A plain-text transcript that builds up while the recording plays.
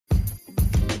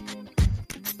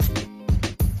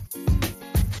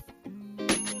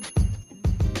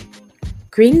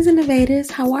Greetings, innovators.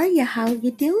 How are you? How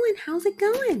you doing? How's it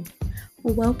going?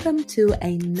 Welcome to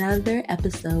another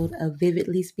episode of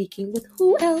Vividly Speaking with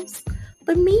who else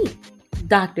but me,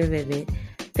 Dr. Vivid.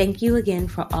 Thank you again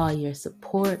for all your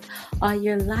support, all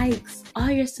your likes, all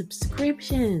your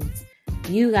subscriptions.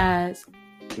 You guys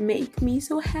make me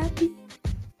so happy.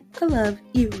 I love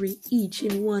each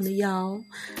and one of y'all.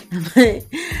 But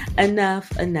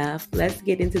enough. Let's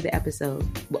get into the episode.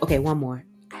 Okay, one more.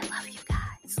 I love you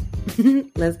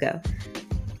guys. Let's go.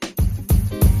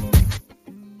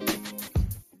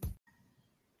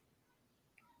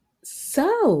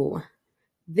 So,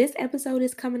 this episode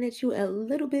is coming at you a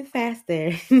little bit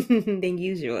faster than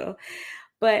usual,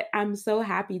 but I'm so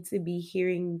happy to be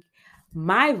hearing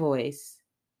my voice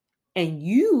and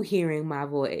you hearing my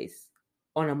voice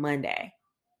on a Monday.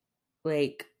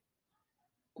 Like,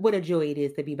 what a joy it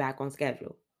is to be back on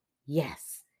schedule.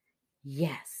 Yes.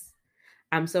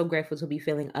 I'm so grateful to be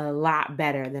feeling a lot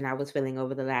better than I was feeling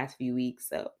over the last few weeks.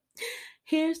 So,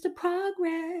 here's the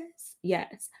progress.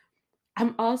 Yes.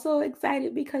 I'm also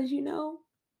excited because,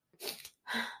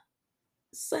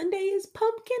 Sunday is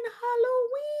pumpkin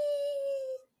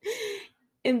Halloween.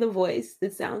 In the voice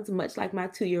that sounds much like my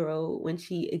 2-year-old when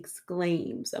she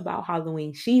exclaims about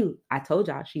Halloween. I told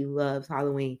y'all she loves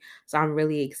Halloween. So I'm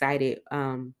really excited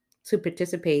to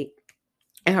participate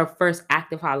in her first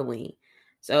active Halloween.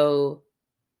 So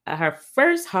her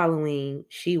first Halloween,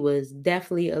 she was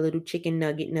definitely a little chicken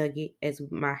nugget, as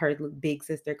her big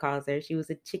sister calls her. She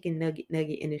was a chicken nugget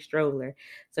in a stroller,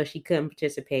 so she couldn't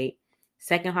participate.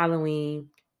 Second Halloween,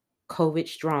 COVID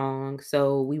strong,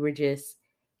 so we were just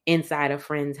inside a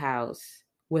friend's house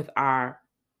with our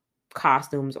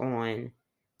costumes on.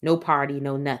 No party,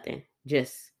 no nothing.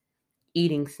 Just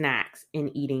eating snacks and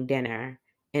eating dinner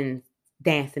and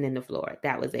dancing in the floor.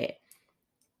 That was it.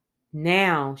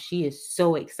 Now she is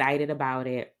so excited about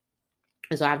it.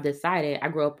 And so I've decided, I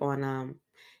grew up on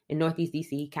in Northeast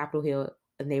DC, Capitol Hill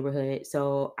neighborhood.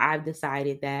 So I've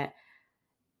decided that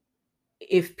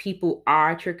if people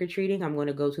are trick-or-treating, I'm going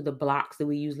to go to the blocks that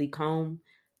we usually comb,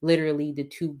 literally the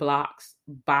 2 blocks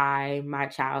by my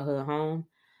childhood home.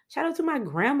 Shout out to my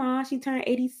grandma. She turned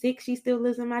 86. She still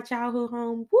lives in my childhood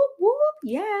home. Whoop, whoop,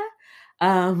 yeah.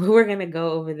 We're going to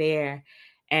go over there.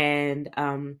 And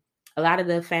a lot of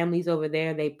the families over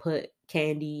there, they put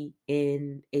candy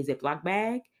in a Ziploc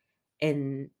bag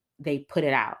and they put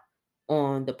it out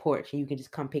on the porch and you can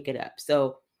just come pick it up.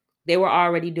 So they were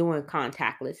already doing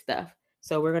contactless stuff.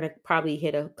 So we're going to probably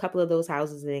hit a couple of those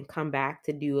houses and then come back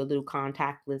to do a little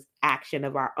contactless action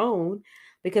of our own,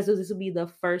 because this will be the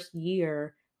first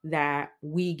year that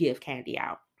we give candy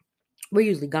out. We're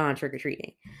usually gone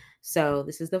trick-or-treating. So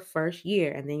this is the first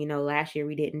year. And then, last year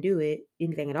we didn't do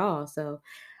anything at all. So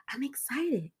I'm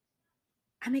excited.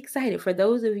 For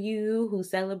those of you who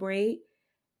celebrate,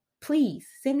 please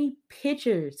send me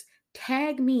pictures.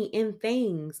 Tag me in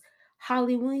things.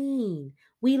 Halloween.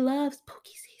 We love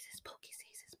spooky season.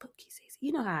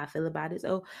 You know how I feel about it.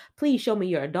 So please show me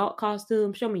your adult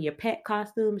costumes. Show me your pet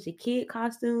costumes, your kid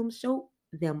costumes. Show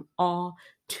them all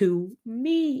to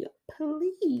me,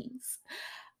 please.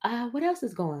 What else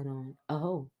is going on?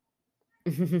 Oh,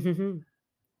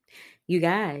 you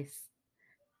guys,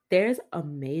 there's a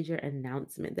major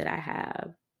announcement that I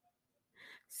have.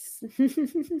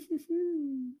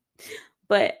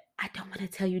 But I don't want to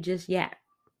tell you just yet.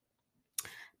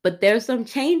 But there's some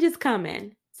changes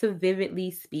coming to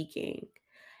Vividly Speaking.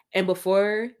 And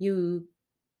before you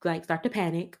start to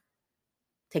panic,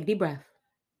 take a deep breath.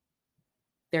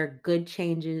 There are good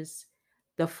changes.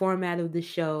 The format of the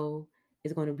show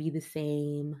is going to be the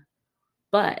same.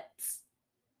 But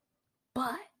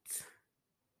I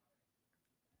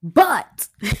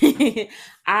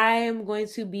am going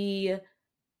to be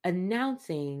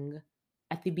announcing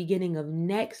at the beginning of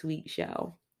next week's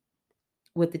show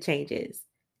with the changes.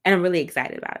 And I'm really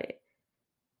excited about it.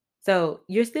 So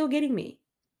you're still getting me,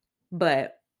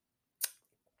 but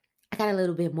I got a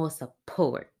little bit more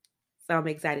support. So I'm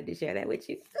excited to share that with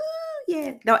you. Ooh,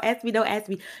 yeah. Don't ask me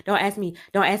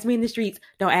in the streets.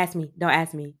 Don't ask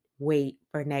me. Wait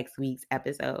for next week's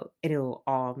episode and it will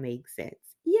all make sense.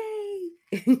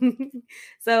 Yay.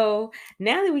 So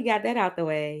now that we got that out the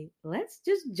way, let's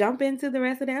just jump into the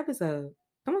rest of the episode.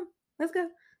 Come on, let's go.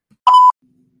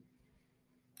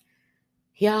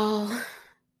 Y'all,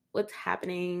 what's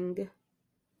happening?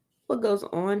 What goes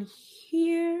on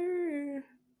here?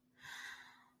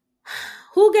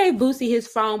 Who gave Boosie his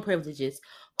phone privileges?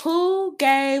 Who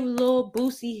gave Lil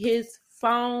Boosie his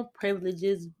phone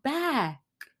privileges back?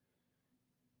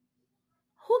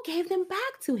 Who gave them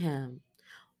back to him?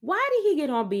 Why did he get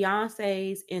on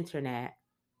Beyonce's internet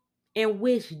and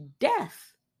wish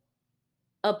death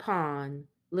upon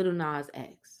Lil Nas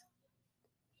X.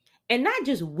 And not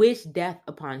just wish death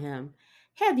upon him,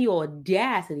 had the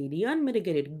audacity, the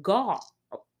unmitigated gall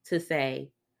to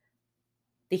say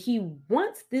that he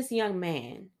wants this young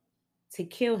man to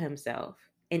kill himself.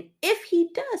 And if he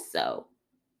does so,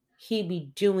 he'd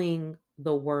be doing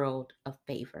the world a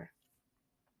favor.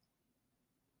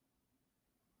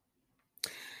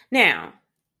 Now,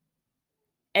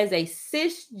 as a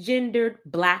cisgendered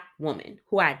Black woman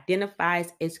who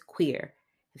identifies as queer,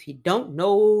 if you don't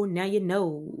know, now you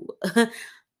know.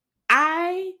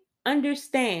 I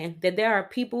understand that there are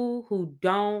people who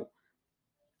don't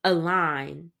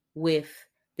align with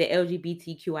the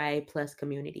LGBTQIA plus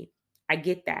community. I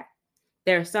get that.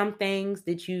 There are some things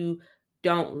that you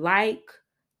don't like,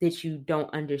 that you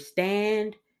don't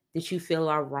understand, that you feel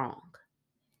are wrong.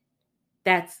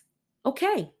 That's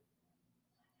okay.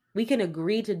 We can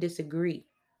agree to disagree.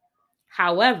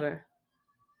 However,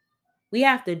 we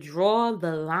have to draw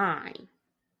the line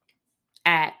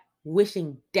at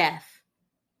wishing death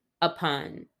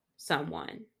upon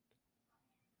someone.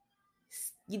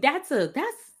 That's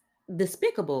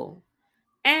despicable.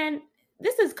 And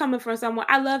this is coming from someone.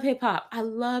 I love hip hop. I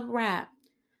love rap.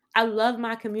 I love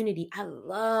my community. I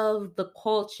love the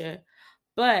culture.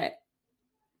 But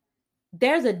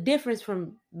there's a difference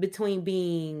between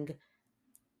being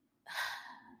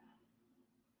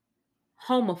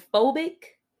homophobic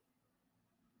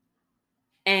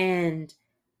and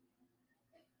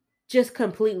just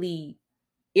completely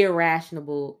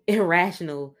irrational,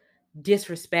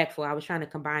 disrespectful. I was trying to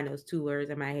combine those two words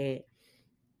in my head.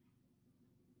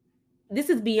 This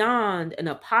is beyond an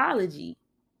apology.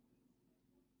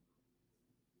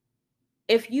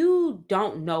 If you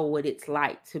don't know what it's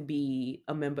like to be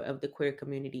a member of the queer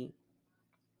community,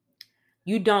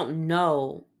 you don't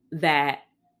know that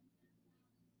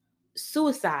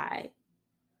suicide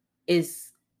is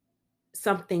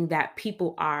something that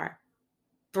people are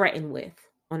threatened with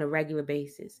on a regular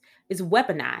basis. It's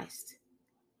weaponized.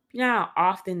 You know how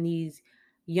often these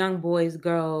young boys,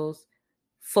 girls,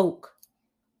 folk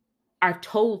are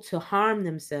told to harm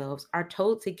themselves, are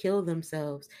told to kill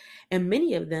themselves. And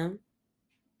many of them,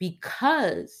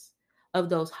 because of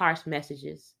those harsh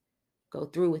messages, go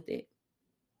through with it.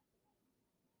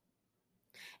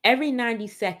 Every 90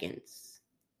 seconds,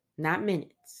 not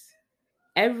minutes,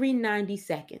 every 90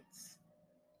 seconds,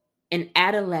 an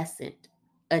adolescent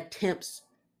attempts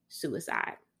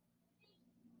suicide.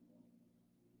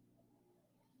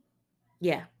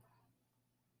 Yeah.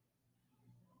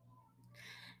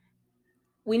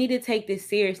 We need to take this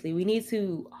seriously. We need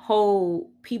to hold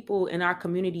people in our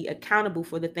community accountable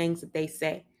for the things that they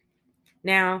say.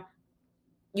 Now,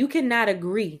 you cannot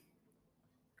agree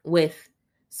with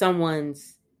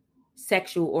someone's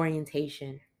sexual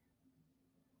orientation,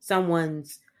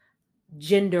 someone's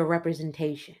gender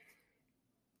representation.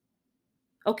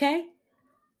 Okay?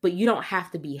 But you don't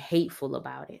have to be hateful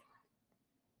about it.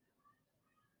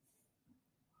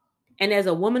 And as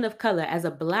a woman of color, as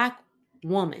a Black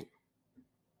woman,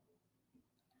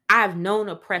 I've known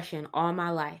oppression all my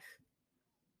life.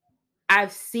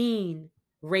 I've seen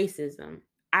racism.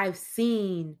 I've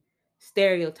seen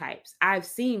stereotypes. I've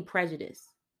seen prejudice.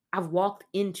 I've walked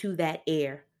into that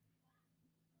air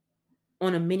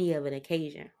on a many of an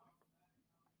occasion.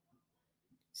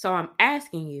 So I'm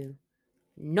asking you,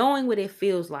 knowing what it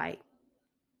feels like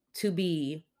to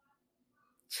be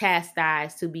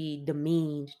chastised, to be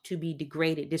demeaned, to be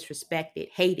degraded, disrespected,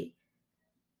 hated,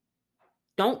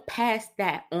 don't pass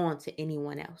that on to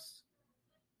anyone else.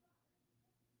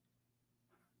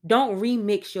 Don't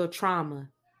remix your trauma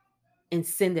and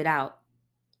send it out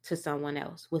to someone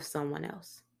else, with someone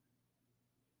else.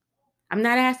 I'm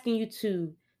not asking you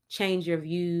to change your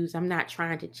views. I'm not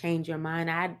trying to change your mind.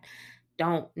 I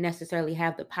don't necessarily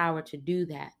have the power to do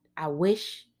that. I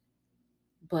wish,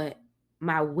 but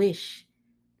my wish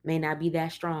may not be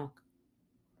that strong.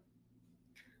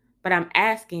 But I'm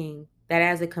asking that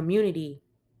as a community,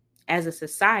 as a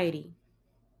society,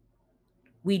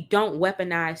 we don't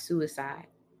weaponize suicide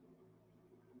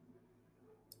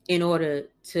in order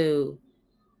to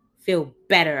feel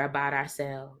better about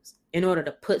ourselves, in order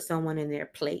to put someone in their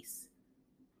place.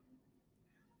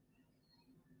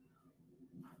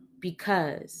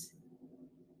 Because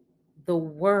the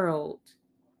world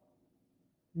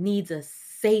needs a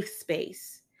safe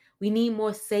space. We need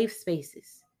more safe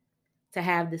spaces to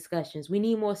have discussions. We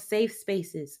need more safe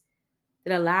spaces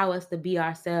that allow us to be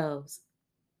ourselves.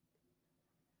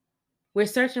 We're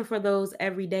searching for those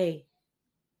every day.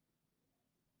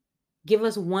 Give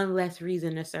us one less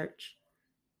reason to search.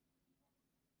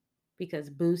 Because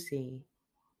Boosie,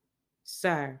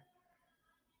 sir,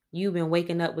 You've been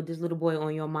waking up with this little boy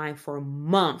on your mind for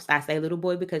months. I say little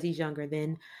boy because he's younger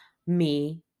than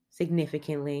me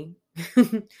significantly.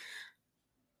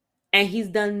 And he's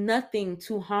done nothing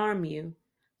to harm you,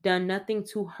 done nothing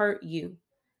to hurt you,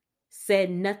 said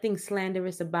nothing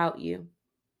slanderous about you.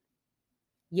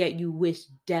 Yet you wish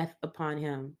death upon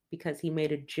him because he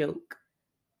made a joke,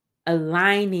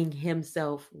 aligning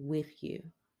himself with you.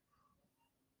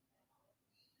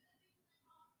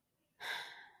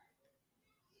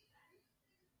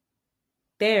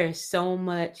 There's so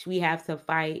much we have to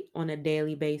fight on a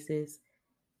daily basis.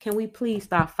 Can we please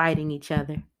stop fighting each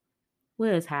other? What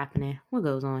is happening? What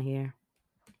goes on here?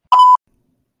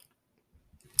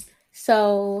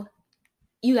 So,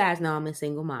 you guys know I'm a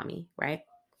single mommy, right?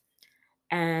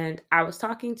 And I was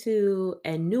talking to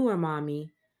a newer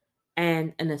mommy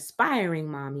and an aspiring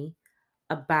mommy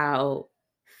about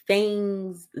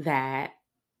things that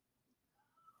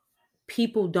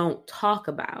people don't talk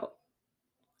about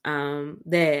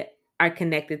that are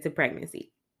connected to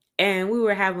pregnancy. And we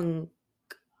were having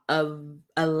a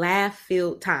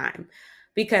laugh-filled time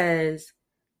because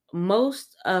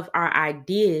most of our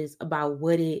ideas about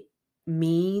what it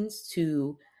means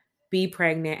to be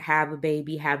pregnant, have a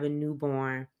baby, have a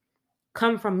newborn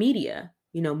come from media,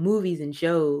 movies and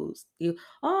shows.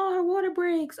 Oh, her water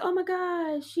breaks. Oh my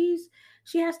gosh, she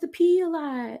has to pee a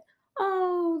lot.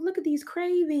 Oh, look at these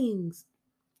cravings,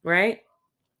 right?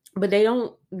 But they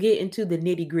don't get into the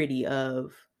nitty-gritty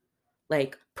of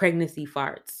like pregnancy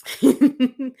farts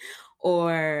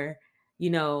or,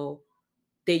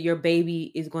 that your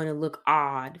baby is going to look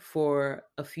odd for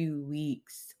a few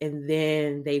weeks and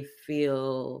then they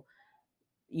feel,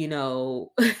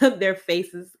 their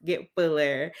faces get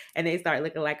fuller and they start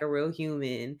looking like a real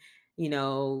human.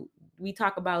 We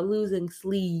talk about losing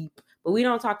sleep, but we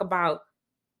don't talk about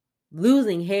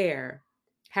losing hair,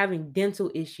 having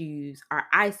dental issues, our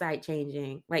eyesight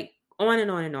changing, like on and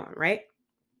on and on, right?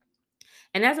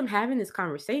 And as I'm having this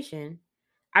conversation,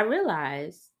 I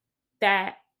realize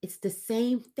that it's the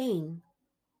same thing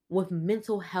with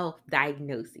mental health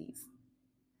diagnoses.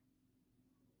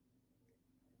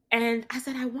 And I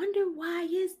said, I wonder why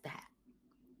is that?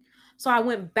 So I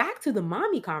went back to the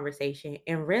mommy conversation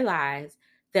and realized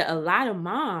that a lot of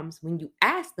moms, when you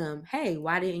ask them, hey,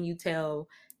 why didn't you tell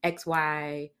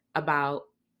XY about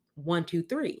 1, 2,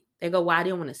 3? They go, well, I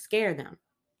didn't want to scare them.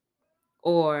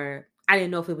 Or I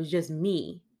didn't know if it was just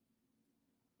me.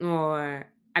 Or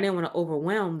I didn't want to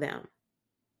overwhelm them.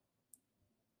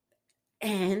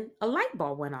 And a light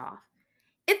bulb went off.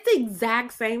 It's the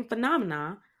exact same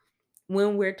phenomena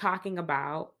when we're talking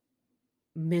about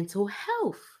mental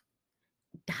health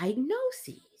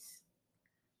diagnoses.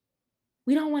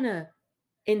 We don't want to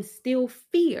instill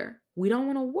fear. We don't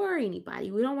want to worry anybody.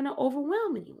 We don't want to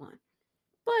overwhelm anyone.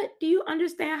 But do you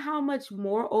understand how much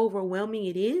more overwhelming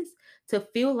it is to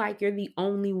feel like you're the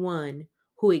only one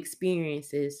who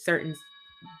experiences certain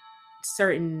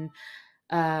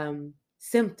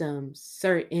symptoms,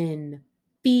 certain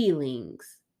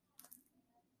feelings?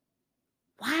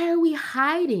 Why are we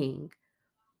hiding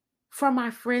from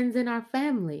our friends and our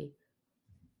family?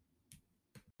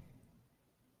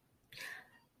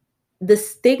 The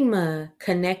stigma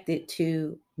connected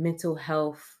to mental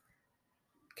health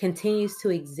continues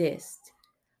to exist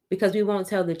because we won't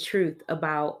tell the truth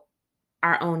about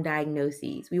our own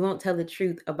diagnoses. We won't tell the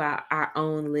truth about our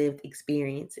own lived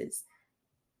experiences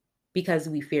because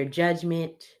we fear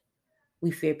judgment.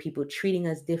 We fear people treating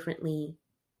us differently.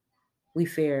 We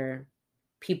fear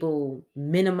people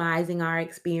minimizing our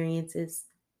experiences.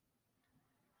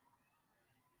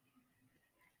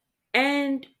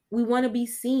 And we want to be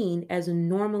seen as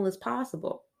normal as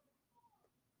possible.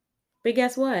 But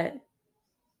guess what?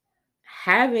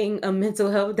 Having a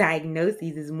mental health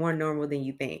diagnosis is more normal than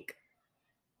you think.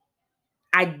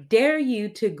 I dare you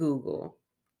to Google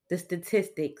the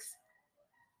statistics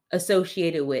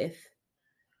associated with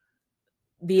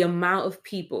the amount of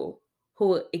people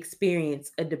who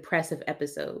experience a depressive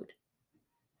episode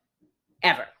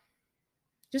ever.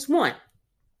 Just one.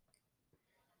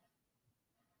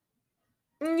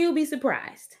 You'll be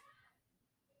surprised.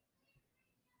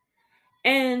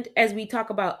 And as we talk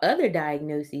about other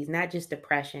diagnoses, not just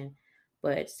depression,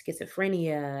 but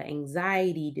schizophrenia,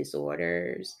 anxiety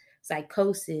disorders,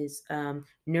 psychosis,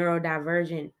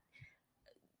 neurodivergent,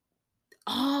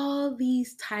 all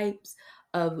these types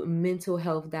of mental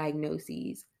health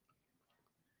diagnoses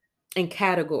and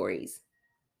categories.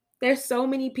 There's so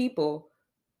many people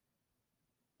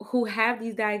who have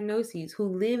these diagnoses,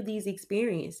 who live these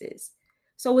experiences.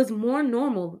 So it's more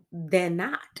normal than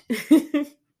not.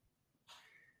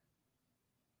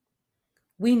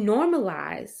 We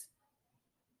normalize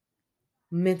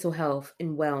mental health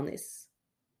and wellness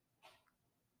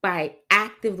by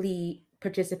actively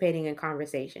participating in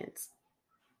conversations.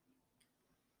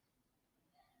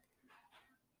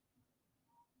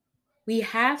 We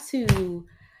have to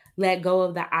let go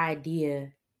of the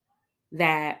idea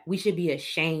that we should be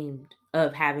ashamed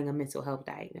of having a mental health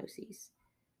diagnosis.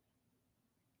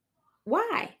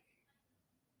 Why?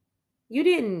 You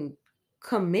didn't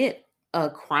commit a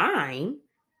crime.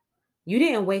 You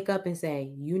didn't wake up and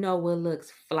say, you know what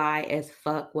looks fly as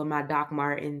fuck with my Doc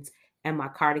Martens and my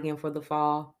cardigan for the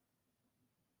fall?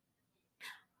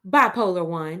 Bipolar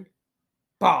 1,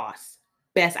 boss,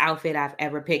 best outfit I've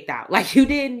ever picked out. Like you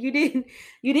didn't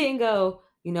go,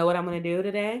 you know what I'm going to do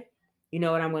today? You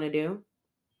know what I'm going to do?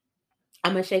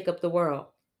 I'm going to shake up the world.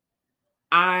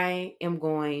 I am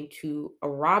going to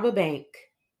rob a bank.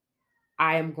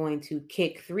 I am going to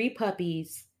kick 3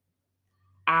 puppies.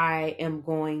 I am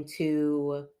going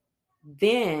to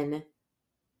then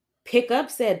pick up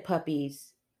said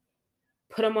puppies,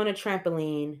 put them on a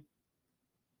trampoline,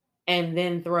 and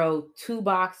then throw 2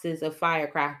 boxes of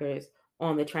firecrackers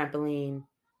on the trampoline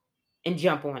and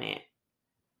jump on it.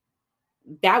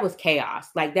 That was chaos.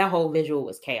 Like that whole visual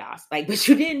was chaos. Like, but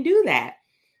you didn't do that.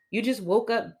 You just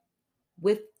woke up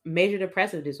with major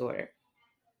depressive disorder.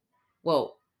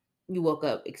 Well, you woke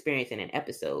up experiencing an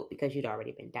episode because you'd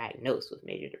already been diagnosed with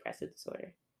major depressive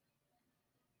disorder.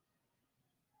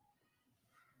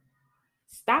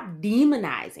 Stop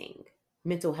demonizing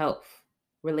mental health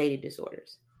related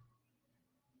disorders.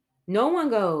 No one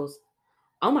goes,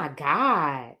 oh my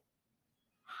God,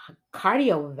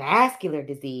 cardiovascular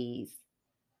disease.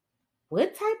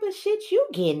 What type of shit you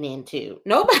getting into?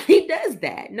 Nobody does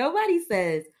that. Nobody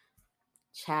says,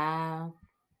 child,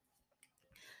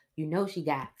 you know she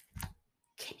got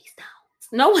kidney stones.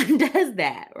 No one does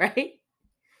that, right?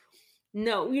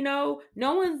 No,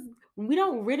 we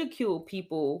don't ridicule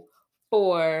people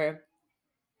for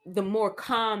the more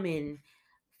common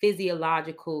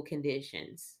physiological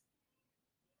conditions.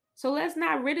 So let's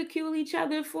not ridicule each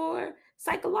other for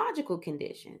psychological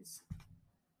conditions.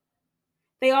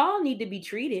 They all need to be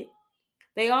treated.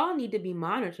 They all need to be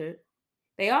monitored.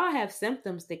 They all have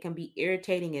symptoms that can be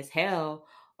irritating as hell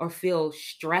or feel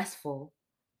stressful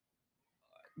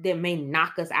that may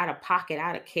knock us out of pocket,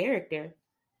 out of character.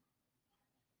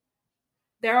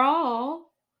 They're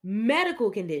all medical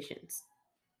conditions,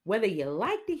 whether you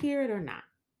like to hear it or not.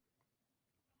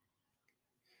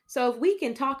 So if we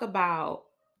can talk about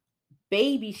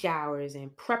baby showers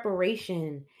and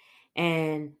preparation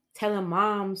and telling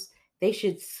moms they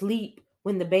should sleep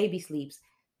when the baby sleeps.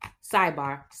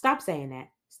 Sidebar, stop saying that.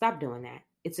 Stop doing that.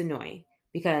 It's annoying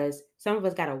because some of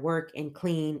us got to work and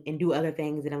clean and do other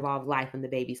things that involve life when the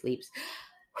baby sleeps.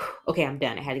 Okay, I'm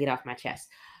done. I had to get off my chest.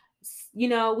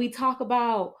 We talk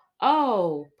about,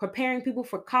 preparing people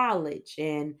for college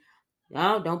and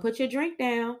don't put your drink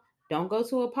down. Don't go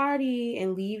to a party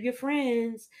and leave your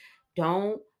friends.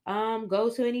 Don't go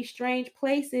to any strange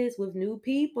places with new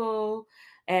people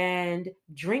and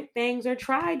drink things or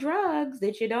try drugs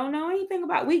that you don't know anything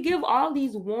about. We give all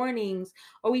these warnings,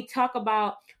 or we talk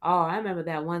about, I remember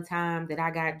that one time that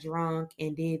I got drunk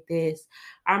and did this.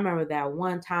 I remember that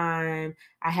one time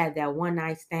I had that one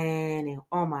night stand and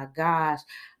oh my gosh,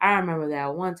 I remember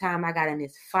that one time I got in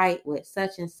this fight with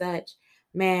such and such.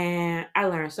 Man, I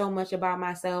learned so much about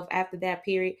myself after that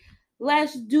period.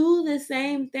 Let's do the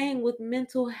same thing with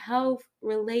mental health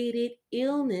related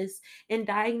illness and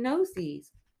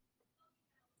diagnoses.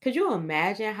 Could you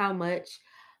imagine how much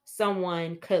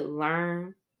someone could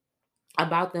learn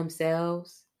about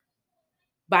themselves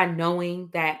by knowing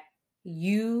that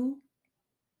you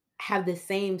have the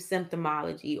same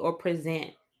symptomology or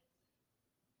present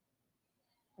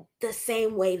the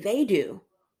same way they do,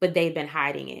 but they've been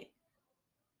hiding it?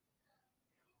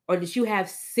 Or that you have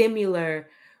similar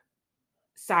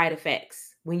side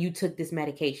effects when you took this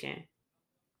medication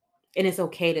and it's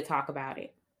okay to talk about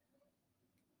it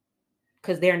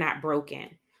because they're not broken.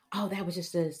 Oh, that was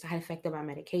just a side effect of my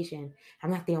medication. I'm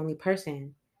not the only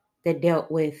person that dealt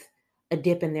with a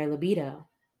dip in their libido.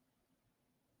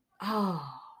 Oh,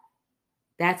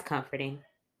 that's comforting.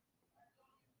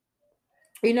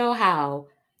 You know how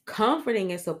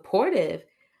comforting and supportive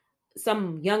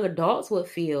some young adults would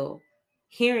feel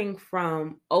hearing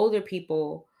from older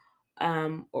people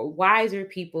or wiser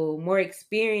people, more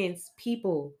experienced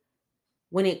people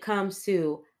when it comes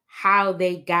to how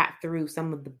they got through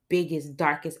some of the biggest,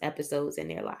 darkest episodes in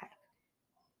their life.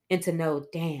 And to know,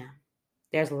 damn,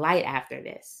 there's light after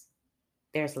this.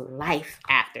 There's life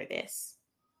after this.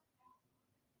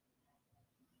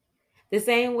 The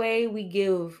same way we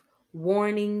give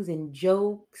warnings and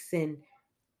jokes and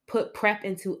put prep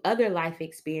into other life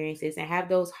experiences and have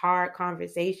those hard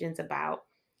conversations about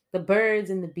the birds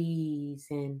and the bees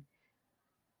and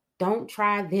don't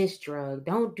try this drug,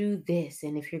 don't do this.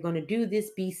 And if you're going to do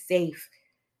this, be safe.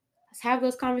 Let's have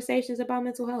those conversations about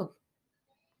mental health.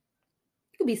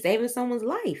 You could be saving someone's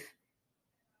life.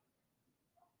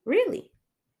 Really.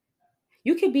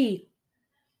 You could be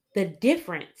the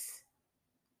difference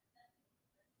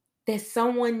that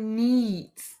someone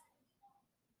needs.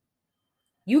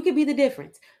 You could be the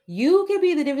difference. You could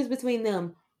be the difference between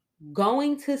them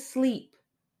going to sleep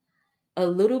a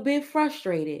little bit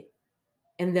frustrated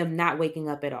and them not waking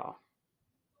up at all.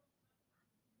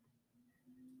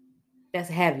 That's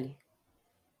heavy.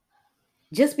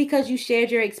 Just because you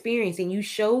shared your experience and you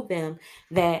showed them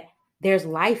that there's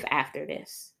life after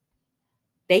this,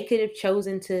 they could have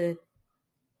chosen to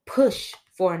push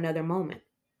for another moment.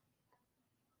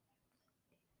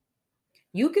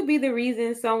 You could be the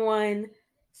reason someone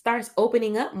starts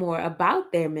opening up more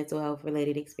about their mental health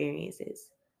related experiences.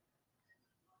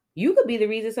 You could be the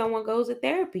reason someone goes to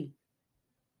therapy.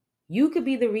 You could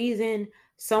be the reason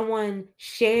someone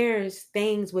shares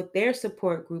things with their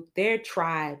support group, their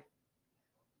tribe,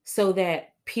 so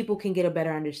that people can get a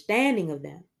better understanding of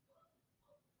them.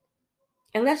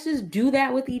 And let's just do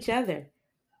that with each other.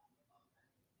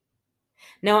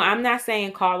 No, I'm not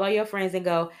saying call all your friends and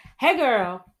go, hey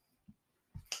girl.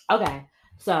 Okay,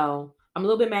 so I'm a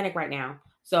little bit manic right now.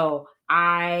 So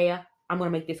I'm going to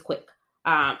make this quick.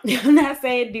 I'm not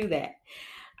saying do that.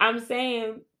 I'm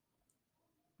saying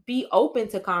be open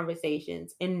to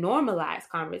conversations and normalize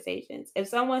conversations. If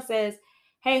someone says,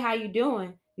 hey, how you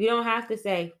doing? You don't have to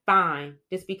say fine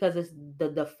just because it's the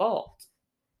default.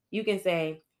 You can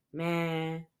say,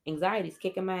 man, anxiety's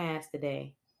kicking my ass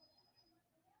today.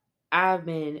 I've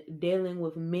been dealing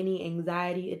with many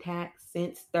anxiety attacks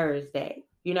since Thursday.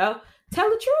 You know, tell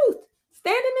the truth.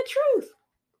 Stand in the truth.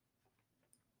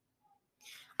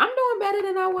 I'm doing better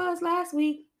than I was last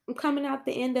week. I'm coming out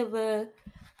the end of a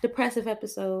depressive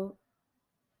episode.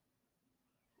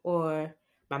 Or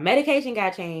my medication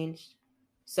got changed.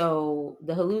 So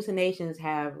the hallucinations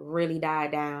have really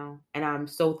died down. And I'm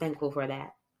so thankful for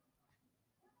that.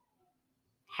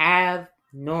 Have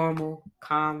normal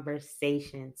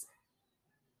conversations.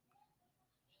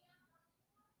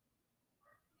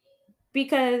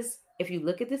 Because if you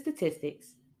look at the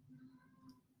statistics,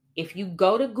 if you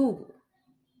go to Google,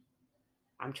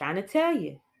 I'm trying to tell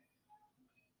you,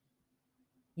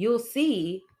 you'll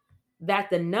see that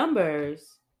the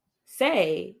numbers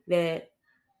say that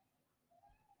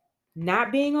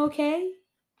not being okay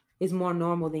is more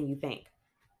normal than you think.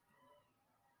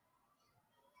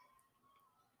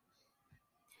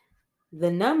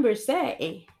 The numbers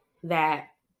say that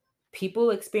people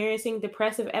experiencing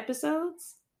depressive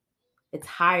episodes, it's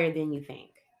higher than you think.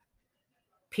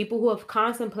 People who have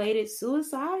contemplated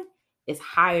suicide is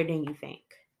higher than you think.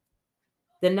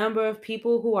 The number of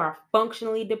people who are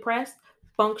functionally depressed,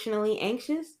 functionally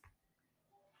anxious,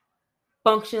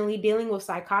 functionally dealing with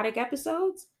psychotic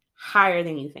episodes, higher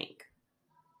than you think.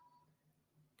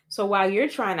 So while you're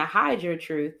trying to hide your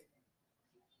truth,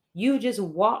 you just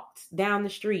walked down the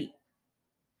street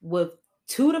with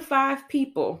 2 to 5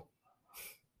 people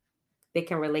that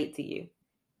can relate to you.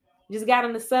 You just got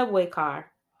in the subway car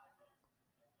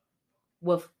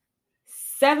with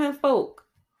 7 folk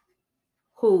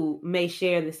who may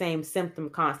share the same symptom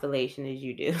constellation as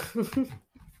you do.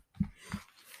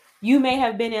 You may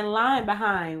have been in line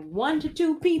behind 1 to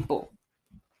 2 people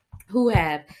who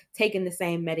have taken the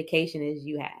same medication as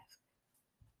you have.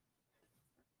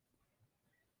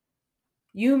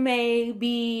 You may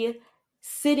be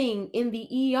sitting in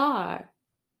the ER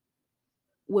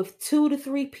with 2 to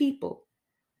 3 people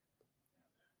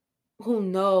who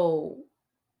know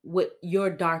what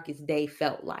your darkest day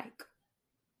felt like.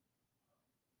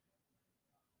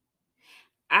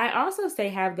 I also say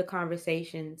have the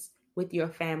conversations with your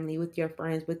family, with your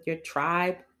friends, with your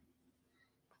tribe,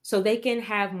 so they can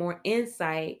have more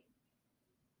insight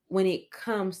when it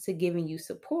comes to giving you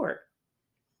support.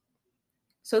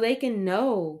 So they can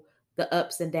know the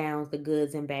ups and downs, the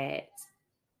goods and bads.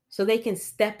 So they can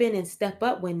step in and step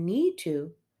up when need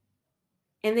to.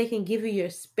 And they can give you your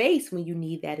space when you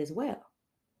need that as well.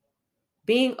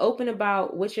 Being open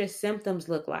about what your symptoms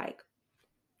look like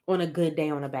on a good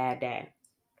day, on a bad day.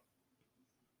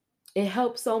 It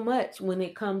helps so much when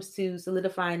it comes to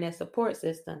solidifying that support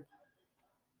system.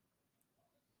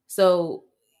 So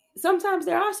sometimes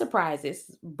there are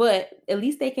surprises, but at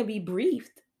least they can be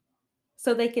briefed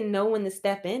so they can know when to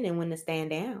step in and when to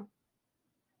stand down.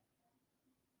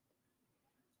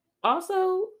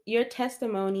 Also, your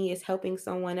testimony is helping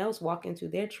someone else walk into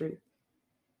their truth.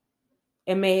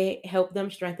 It may help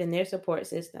them strengthen their support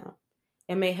system.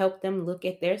 It may help them look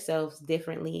at themselves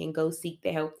differently and go seek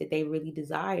the help that they really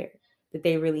desire, that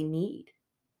they really need.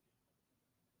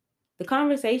 The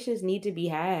conversations need to be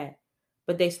had,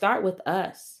 but they start with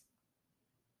us.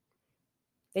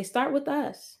 They start with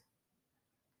us.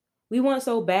 We want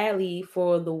so badly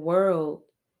for the world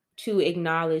to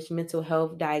acknowledge mental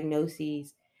health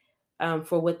diagnoses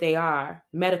for what they are,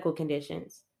 medical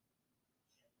conditions.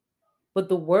 But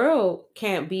the world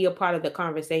can't be a part of the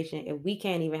conversation if we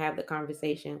can't even have the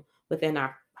conversation within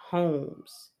our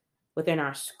homes, within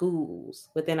our schools,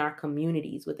 within our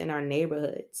communities, within our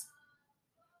neighborhoods.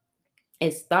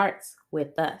 It starts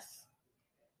with us.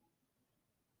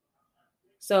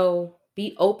 So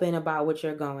be open about what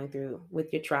you're going through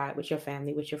with your tribe, with your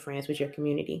family, with your friends, with your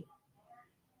community.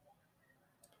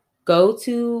 Go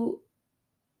to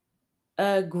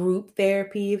a group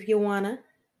therapy if you wanna.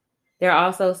 There are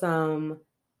also some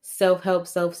self-help,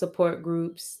 self-support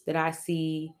groups that I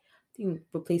see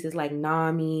for places like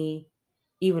NAMI,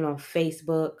 even on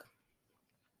Facebook.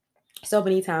 So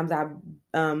many times I've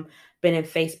been in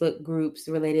Facebook groups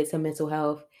related to mental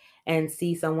health and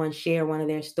see someone share one of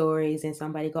their stories and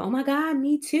somebody go, oh my God,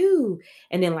 me too.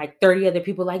 And then like 30 other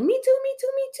people like, me too, me too,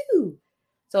 me too.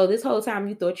 So this whole time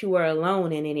you thought you were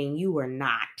alone in it and you were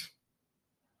not.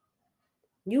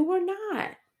 You were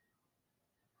not.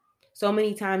 So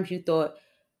many times you thought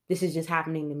this is just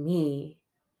happening to me.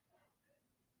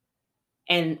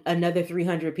 And another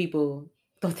 300 people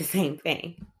thought the same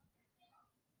thing.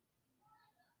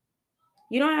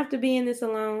 You don't have to be in this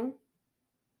alone.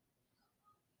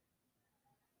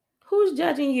 Who's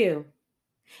judging you?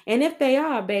 And if they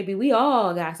are, baby, we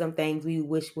all got some things we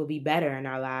wish would be better in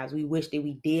our lives. We wish that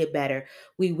we did better.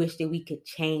 We wish that we could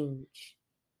change.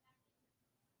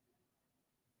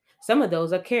 Some of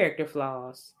those are character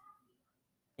flaws.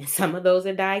 And some of those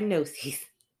are diagnoses.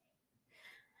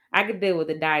 I could deal with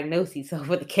the diagnoses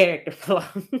over the character flaw.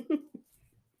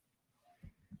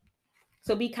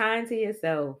 So be kind to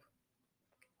yourself.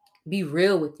 Be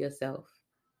real with yourself.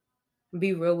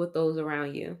 Be real with those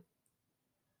around you.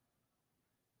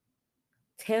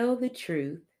 Tell the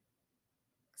truth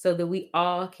so that we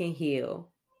all can heal.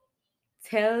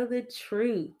 Tell the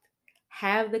truth.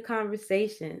 Have the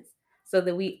conversations so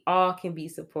that we all can be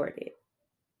supported.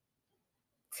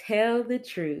 Tell the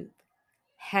truth.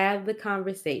 Have the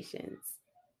conversations.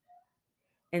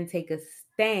 And take a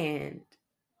stand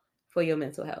for your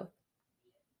mental health.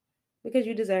 Because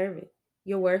you deserve it.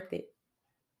 You're worth it.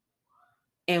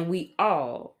 And we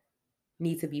all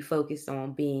need to be focused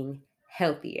on being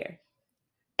healthier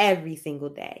every single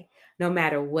day, no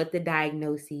matter what the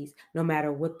diagnoses, no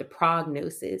matter what the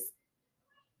prognosis.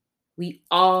 We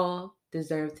all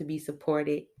deserve to be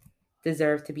supported,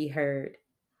 deserve to be heard.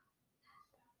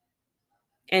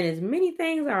 And as many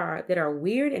things that are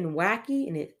weird and wacky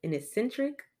and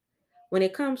eccentric when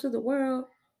it comes to the world,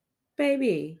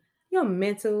 baby, your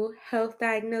mental health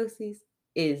diagnosis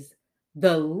is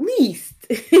the least,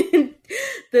 the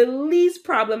least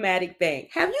problematic thing.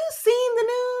 Have you seen the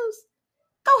news?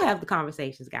 Go have the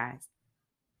conversations, guys.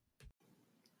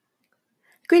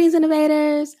 Greetings,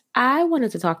 innovators. I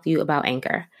wanted to talk to you about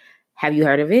Anchor. Have you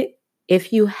heard of it?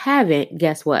 If you haven't,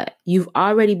 guess what? You've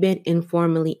already been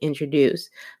informally introduced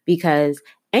because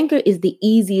Anchor is the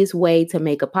easiest way to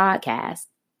make a podcast.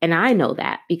 And I know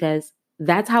that because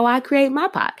that's how I create my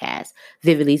podcast,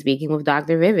 Vividly Speaking with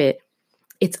Dr. Vivid.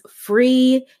 It's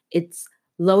free. It's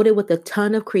loaded with a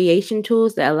ton of creation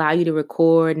tools that allow you to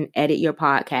record and edit your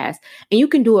podcast. And you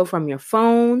can do it from your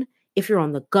phone. If you're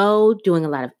on the go doing a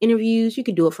lot of interviews, you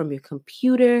can do it from your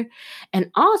computer.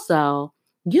 And also,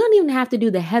 you don't even have to do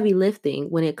the heavy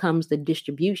lifting when it comes to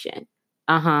distribution.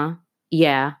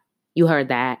 Yeah, you heard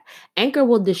that. Anchor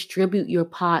will distribute your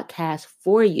podcast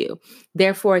for you.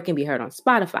 Therefore, it can be heard on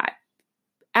Spotify,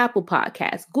 Apple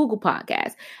Podcasts, Google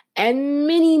Podcasts, and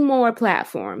many more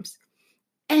platforms.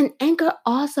 And Anchor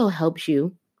also helps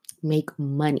you make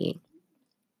money.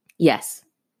 Yes.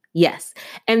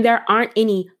 And there aren't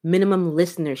any minimum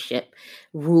listenership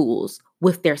rules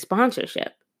with their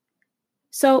sponsorship.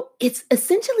 So it's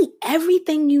essentially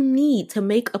everything you need to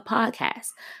make a podcast,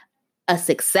 a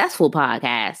successful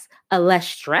podcast, a less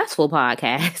stressful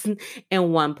podcast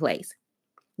in one place.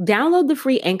 Download the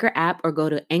free Anchor app or go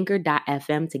to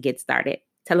anchor.fm to get started.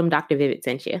 Tell them Dr. Vivid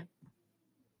sent you.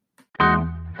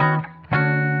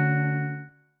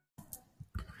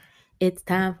 It's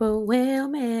time for Well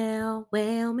Mail.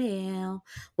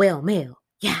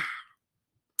 Yeah.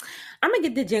 I'm going to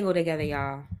get the jingle together,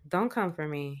 y'all. Don't come for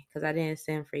me because I didn't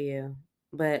send for you.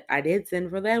 But I did send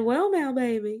for that Well Mail,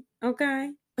 baby. Okay?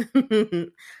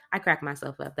 I crack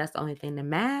myself up. That's the only thing that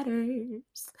matters.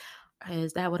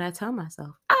 Is that what I tell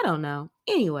myself? I don't know.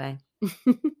 Anyway,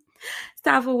 it's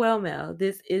time for Well Mail.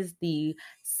 This is the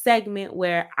segment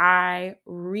where I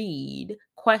read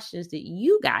questions that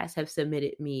you guys have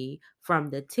submitted me from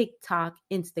the TikTok,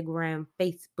 Instagram,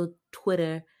 Facebook,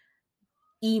 Twitter,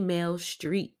 email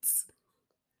streets.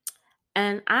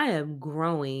 And I am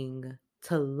growing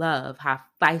to love how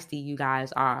feisty you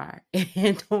guys are.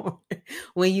 And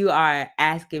when you are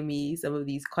asking me some of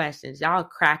these questions, y'all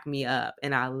crack me up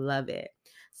and I love it.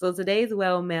 So today's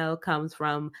Well Mail comes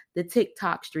from the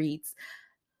TikTok streets.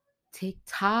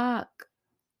 TikTok,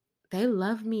 they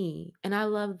love me and I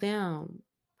love them.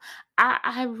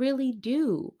 I really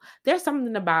do. There's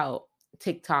something about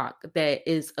TikTok that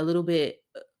is a little bit,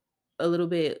 how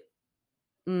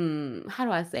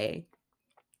do I say?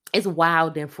 It's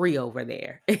wild and free over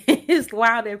there. It's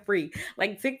wild and free.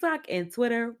 Like TikTok and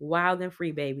Twitter, wild and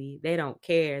free, baby. They don't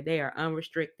care. They are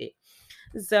unrestricted.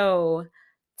 So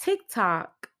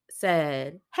TikTok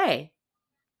said, hey,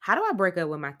 how do I break up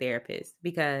with my therapist?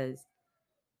 Because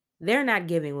they're not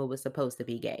giving what was supposed to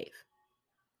be gave.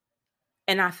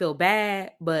 And I feel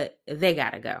bad, but they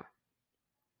gotta go.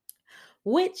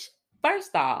 Which,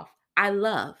 first off, I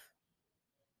love.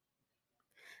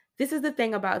 This is the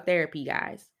thing about therapy,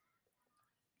 guys.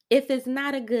 If it's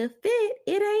not a good fit,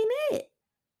 it ain't it.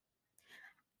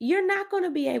 You're not going to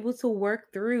be able to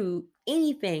work through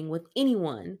anything with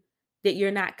anyone that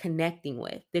you're not connecting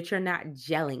with, that you're not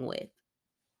gelling with.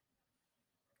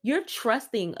 You're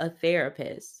trusting a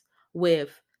therapist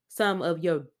with some of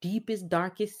your deepest,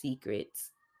 darkest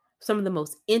secrets, some of the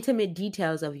most intimate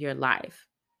details of your life.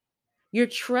 You're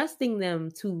trusting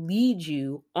them to lead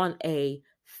you on a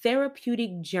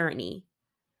therapeutic journey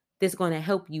that's going to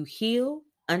help you heal,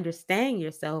 understand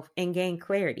yourself, and gain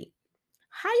clarity.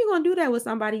 How are you going to do that with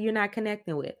somebody you're not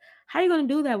connecting with? How are you going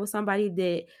to do that with somebody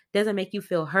that doesn't make you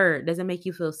feel heard, doesn't make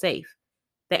you feel safe?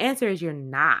 The answer is you're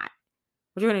not.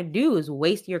 What you're going to do is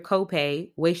waste your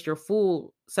copay, waste your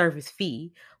full service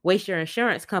fee, waste your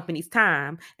insurance company's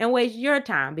time, and waste your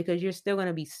time because you're still going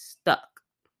to be stuck.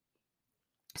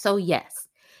 So yes,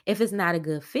 if it's not a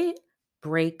good fit,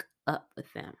 break up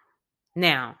with them.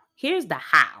 Now, here's the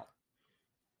how.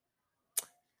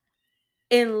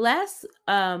 Unless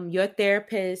your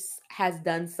therapist has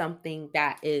done something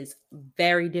that is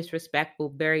very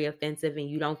disrespectful, very offensive, and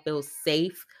you don't feel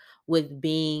safe with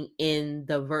being in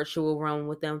the virtual room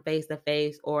with them face to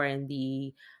face or in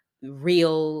the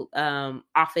real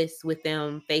office with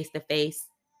them face to face,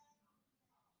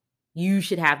 you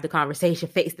should have the conversation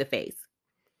face to face.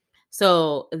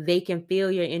 So they can feel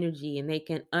your energy and they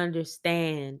can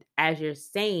understand as you're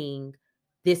saying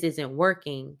this isn't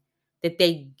working, that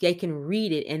they can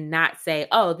read it and not say,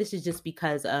 oh, this is just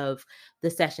because of the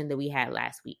session that we had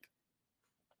last week.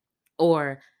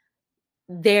 Or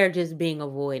they're just being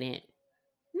avoidant.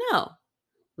 No.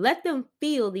 Let them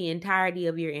feel the entirety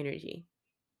of your energy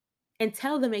and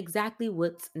tell them exactly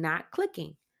what's not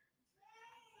clicking.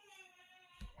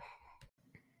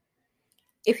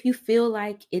 If you feel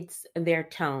like it's their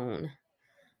tone,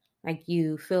 like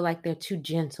you feel like they're too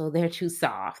gentle, they're too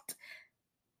soft,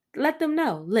 let them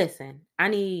know, listen, I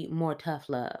need more tough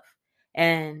love.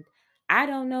 And I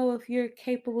don't know if you're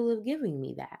capable of giving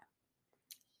me that.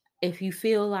 If you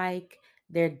feel like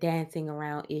they're dancing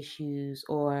around issues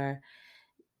or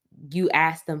you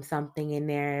ask them something and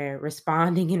they're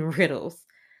responding in riddles,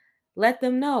 let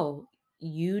them know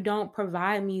you don't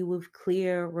provide me with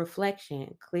clear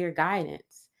reflection, clear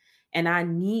guidance. And I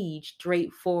need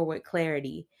straightforward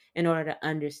clarity in order to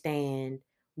understand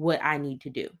what I need to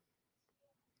do.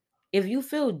 If you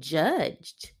feel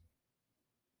judged,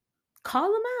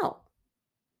 call them out.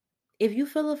 If you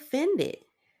feel offended,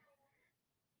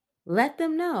 let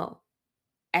them know.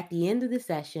 At the end of the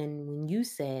session, when you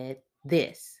said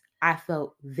this, I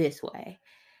felt this way.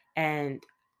 And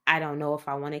I don't know if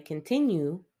I want to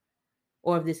continue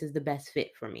or if this is the best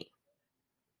fit for me.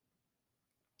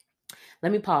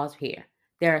 Let me pause here.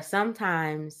 There are some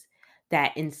times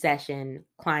that in session,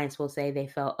 clients will say they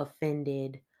felt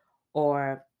offended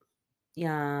or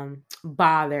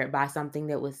bothered by something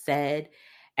that was said.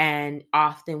 And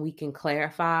often we can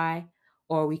clarify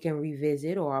or we can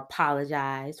revisit or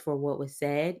apologize for what was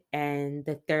said. And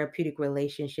the therapeutic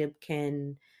relationship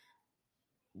can,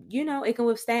 it can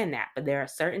withstand that. But there are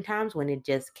certain times when it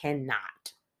just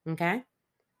cannot. Okay.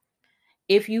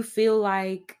 If you feel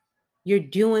like you're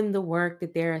doing the work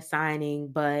that they're assigning,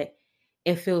 but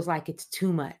it feels like it's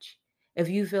too much. If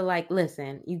you feel like,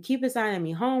 listen, you keep assigning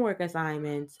me homework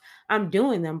assignments, I'm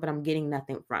doing them, but I'm getting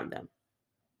nothing from them.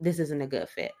 This isn't a good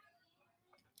fit.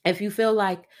 If you feel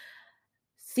like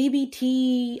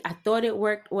CBT, I thought it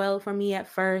worked well for me at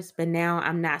first, but now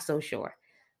I'm not so sure.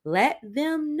 Let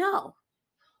them know.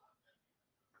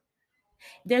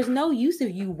 There's no use of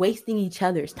you wasting each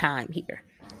other's time here.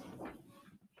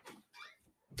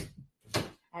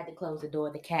 I had to close the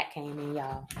door. The cat came in,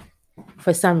 y'all.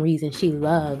 For some reason, she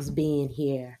loves being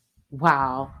here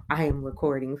while I am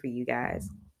recording for you guys.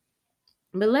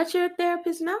 But let your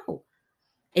therapist know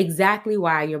exactly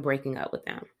why you're breaking up with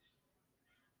them.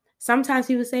 Sometimes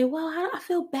people say, well, I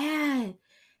feel bad.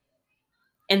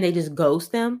 And they just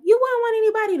ghost them. You wouldn't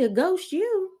want anybody to ghost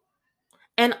you.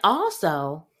 And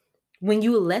also, when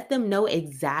you let them know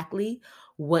exactly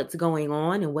what's going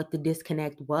on and what the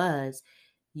disconnect was,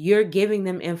 you're giving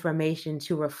them information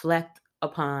to reflect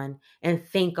upon and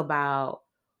think about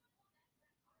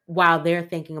while they're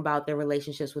thinking about their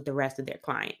relationships with the rest of their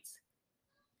clients.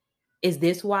 Is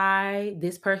this why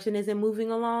this person isn't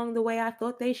moving along the way I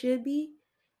thought they should be?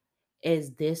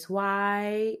 Is this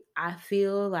why I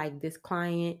feel like this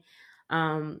client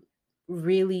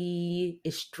really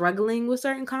is struggling with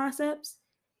certain concepts?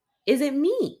 Is it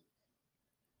me?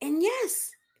 And yes,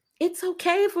 it's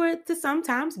okay for it to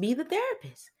sometimes be the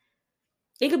therapist.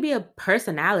 It could be a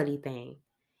personality thing.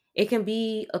 It can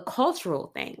be a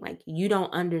cultural thing. Like you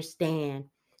don't understand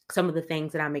some of the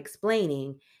things that I'm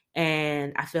explaining,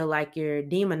 and I feel like you're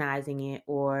demonizing it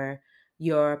or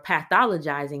you're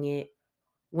pathologizing it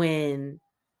when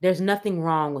there's nothing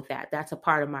wrong with that. That's a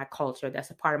part of my culture.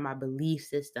 That's a part of my belief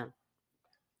system.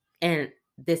 And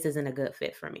this isn't a good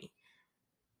fit for me.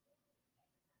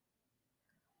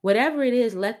 Whatever it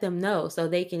is, let them know so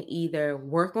they can either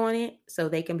work on it so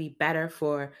they can be better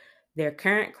for their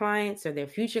current clients or their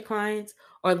future clients,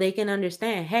 or they can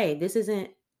understand, hey, this isn't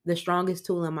the strongest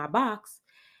tool in my box,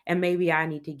 and maybe I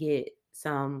need to get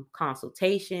some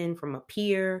consultation from a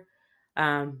peer.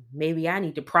 Maybe I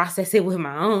need to process it with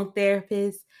my own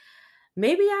therapist.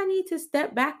 Maybe I need to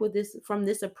step back with this from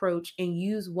this approach and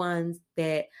use ones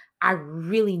that I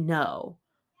really know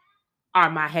are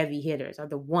my heavy hitters, are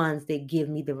the ones that give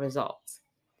me the results.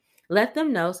 Let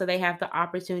them know so they have the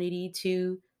opportunity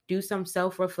to do some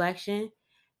self-reflection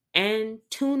and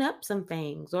tune up some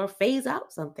things or phase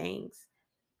out some things.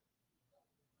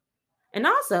 And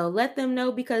also let them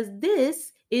know, because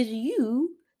this is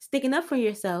you sticking up for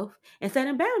yourself and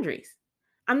setting boundaries.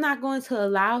 I'm not going to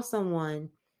allow someone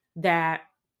that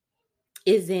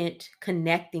isn't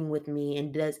connecting with me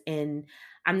and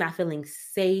I'm not feeling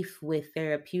safe with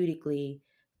therapeutically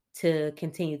to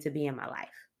continue to be in my life.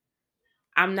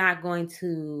 I'm not going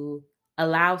to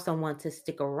allow someone to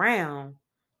stick around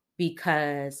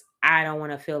because I don't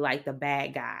want to feel like the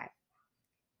bad guy.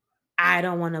 I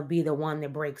don't want to be the one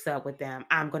that breaks up with them.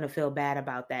 I'm going to feel bad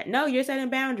about that. No, you're setting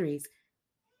boundaries.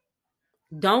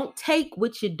 Don't take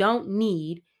what you don't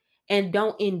need and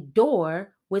don't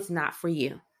endure what's not for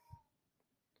you.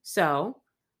 So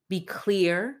be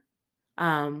clear.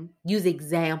 Use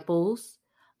examples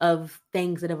of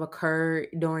things that have occurred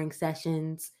during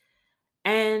sessions.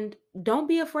 And don't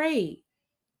be afraid.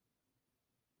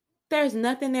 There's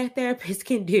nothing that therapists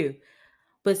can do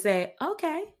but say,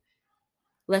 okay,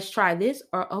 let's try this,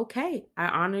 or okay, I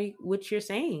honor what you're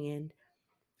saying. And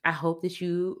I hope that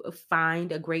you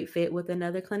find a great fit with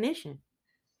another clinician.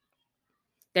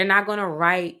 They're not going to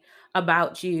write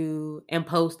about you and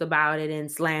post about it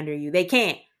and slander you. They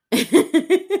can't.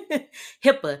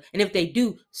 HIPAA. And if they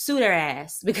do, sue their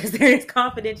ass, because there is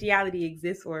confidentiality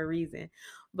exists for a reason.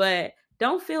 But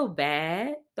don't feel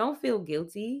bad. Don't feel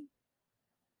guilty.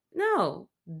 No,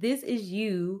 this is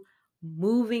you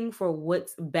moving for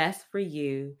what's best for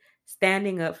you,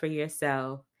 standing up for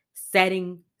yourself,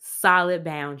 setting solid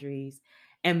boundaries,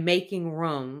 and making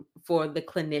room for the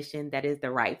clinician that is the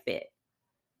right fit.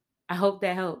 I hope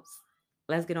that helps.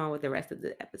 Let's get on with the rest of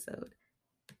the episode.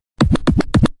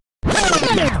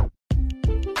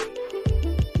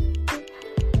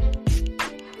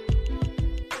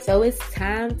 So it's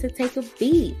time to take a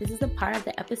beat. This is the part of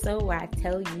the episode where I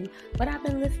tell you what I've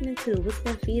been listening to, what's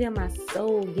been feeding my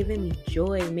soul, giving me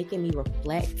joy, making me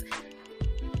reflect.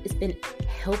 It's been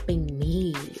helping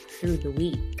me through the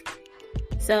week.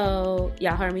 So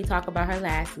y'all heard me talk about her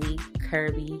last week.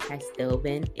 Kirby has still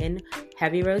been in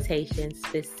heavy rotation,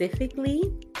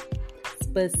 specifically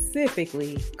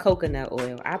Coconut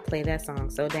Oil. I play that song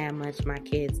so damn much my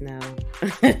kids know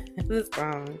the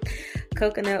song.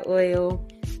 Coconut Oil,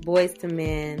 Boyz II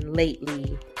Men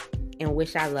lately, and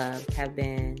Wish I Loved have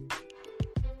been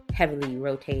heavily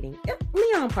rotating.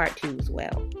 Leon Part 2 as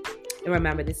well. And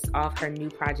remember, this is off her new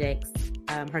project,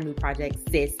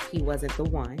 Sis, He Wasn't the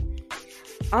One.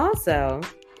 Also,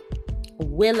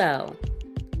 Willow,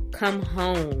 Come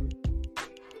Home.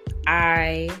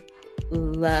 I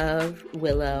love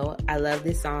Willow. I love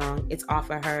this song. It's off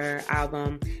of her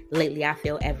album, Lately I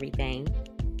Feel Everything.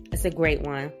 It's a great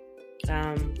one.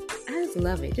 I just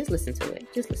love it. Just listen to it.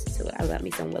 I love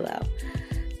me some Willow.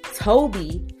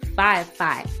 Toby,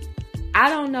 5'5". I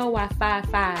don't know why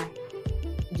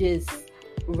 5'5" just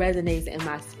resonates in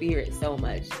my spirit so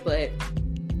much, but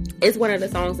it's one of the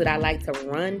songs that I like to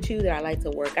run to, that I like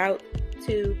to work out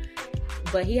to.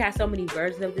 But he has so many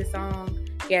versions of this song.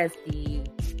 He has the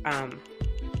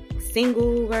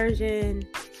single version,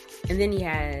 and then he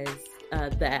has I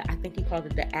think he called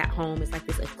it the at home. It's like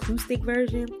this acoustic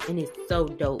version, and it's so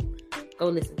dope. Go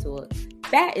listen to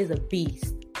it. That is a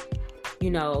beast.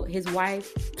 You know, his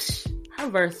wife, her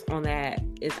verse on that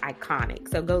is iconic.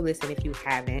 So go listen if you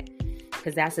haven't,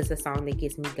 because that's just a song that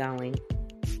gets me going.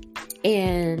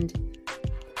 And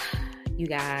you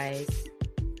guys,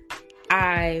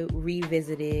 I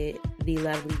revisited the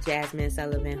lovely Jazmine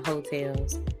Sullivan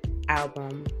Hotels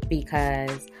album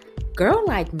because Girl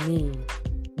Like Me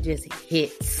just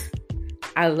hits.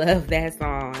 I love that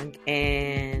song,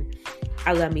 and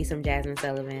I love me some Jazmine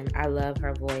Sullivan. I love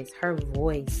her voice. Her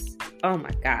voice, oh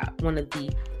my God, one of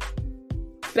the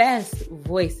best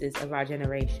voices of our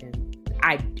generation.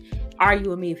 I argue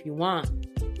with me if you want.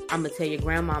 I'm going to tell your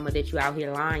grandmama that you out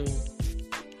here lying.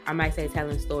 I might say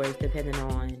telling stories depending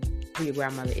on who your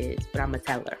grandmother is, but I'm going to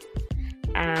tell her.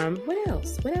 What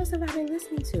else? What else have I been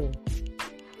listening to?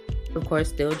 Of course,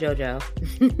 still JoJo.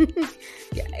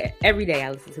 Yeah, every day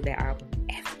I listen to that album.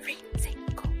 Every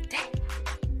single day.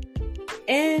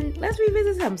 And let's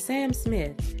revisit some Sam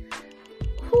Smith.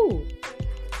 Who?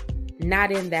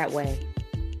 Not in that way.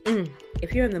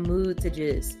 If you're in the mood to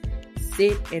just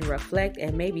sit and reflect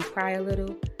and maybe cry a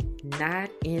little, not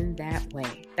in that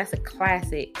way. That's a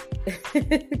classic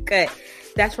cut.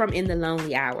 That's from In the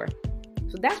Lonely Hour.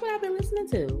 So that's what I've been listening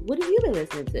to. What have you been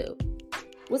listening to?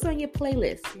 What's on your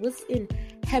playlist? What's in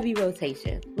heavy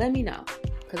rotation? Let me know,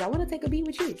 because I want to take a beat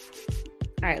with you.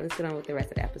 All right, let's get on with the rest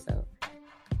of the episode.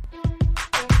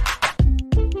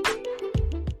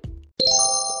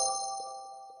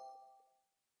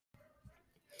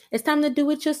 It's time to do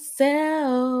it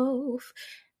yourself.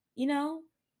 You know,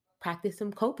 practice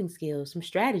some coping skills, some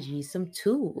strategies, some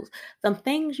tools, some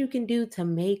things you can do to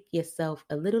make yourself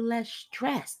a little less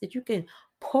stressed, that you can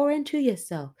pour into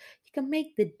yourself. You can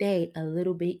make the day a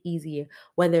little bit easier,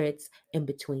 whether it's in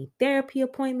between therapy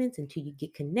appointments until you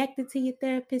get connected to your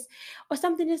therapist, or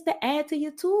something just to add to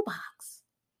your toolbox.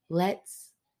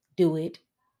 Let's do it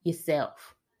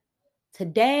yourself.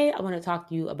 Today, I want to talk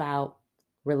to you about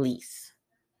release.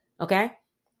 Okay?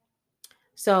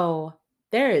 So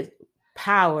there is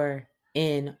power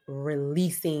in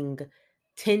releasing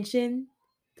tension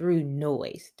through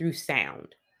noise, through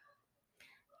sound.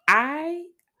 I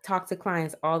talk to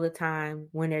clients all the time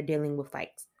when they're dealing with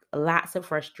like lots of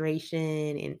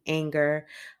frustration and anger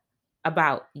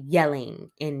about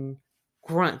yelling and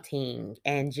grunting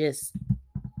and just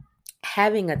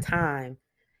having a time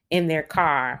in their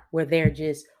car where they're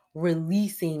just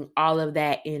releasing all of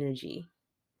that energy.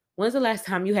 When's the last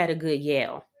time you had a good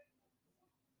yell?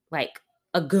 Like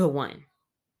a good one.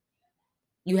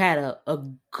 You had a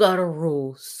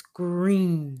guttural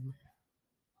scream.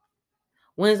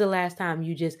 When's the last time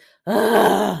you just,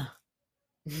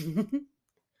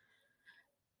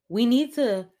 We need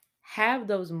to have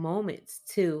those moments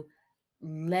to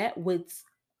let what's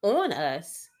on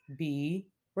us be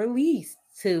released,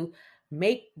 to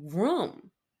make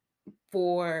room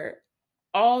for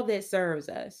all that serves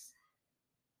us.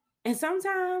 And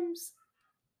sometimes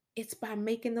it's by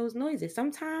making those noises.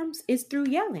 Sometimes it's through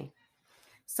yelling.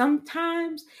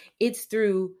 Sometimes it's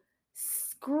through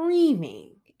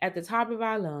screaming at the top of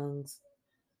our lungs.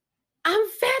 I'm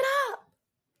fed up.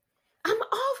 I'm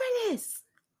over this.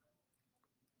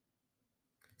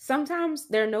 Sometimes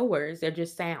there are no words. They're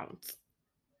just sounds.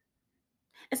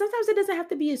 And sometimes it doesn't have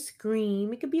to be a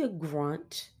scream. It could be a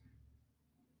grunt.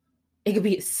 It could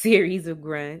be a series of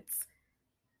grunts.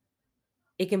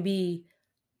 It can be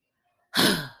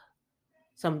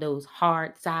some of those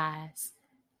hard sighs.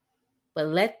 But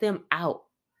let them out.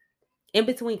 In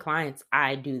between clients,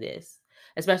 I do this,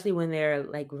 especially when they're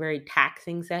like very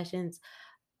taxing sessions.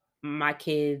 My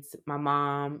kids, my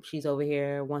mom, she's over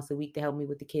here once a week to help me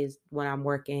with the kids when I'm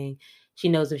working. She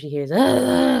knows if she hears,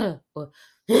 or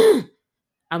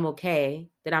I'm okay,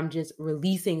 that I'm just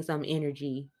releasing some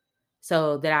energy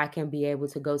so that I can be able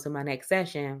to go to my next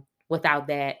session without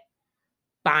that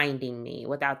binding me,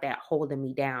 without that holding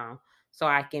me down, so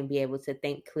I can be able to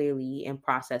think clearly and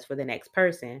process for the next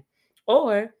person.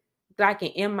 Or that I can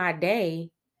end my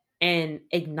day and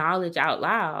acknowledge out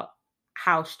loud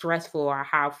how stressful or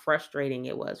how frustrating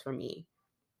it was for me.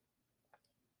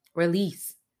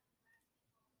 Release.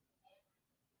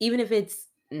 Even if it's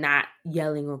not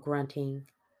yelling or grunting,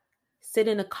 sit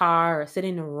in a car or sit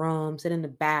in a room, sit in the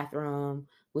bathroom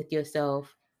with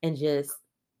yourself and just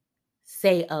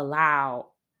say aloud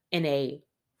in a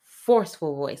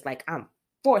forceful voice, like I'm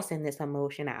forcing this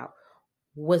emotion out.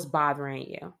 What's bothering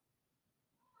you?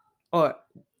 Or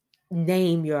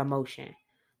name your emotion.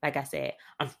 Like I said,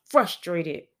 I'm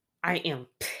frustrated. I am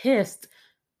pissed.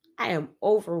 I am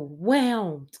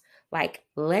overwhelmed. Like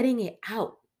letting it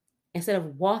out instead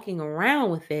of walking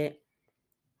around with it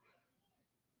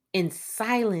in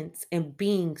silence and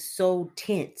being so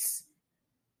tense.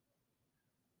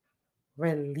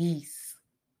 Release.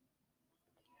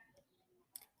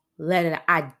 Let it,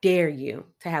 I dare you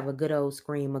to have a good old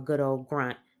scream, a good old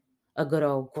grunt, a good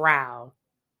old growl,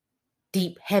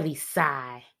 deep, heavy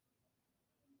sigh.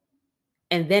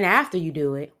 And then after you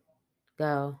do it,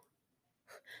 go,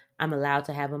 I'm allowed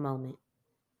to have a moment.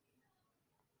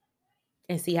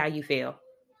 And see how you feel.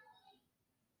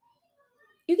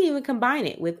 You can even combine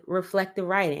it with reflective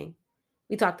writing.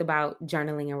 We talked about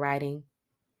journaling and writing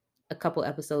a couple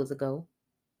episodes ago.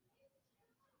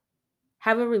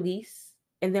 Have a release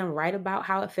and then write about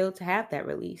how it felt to have that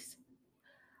release.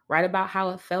 Write about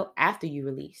how it felt after you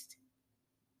released.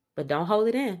 But don't hold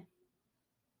it in,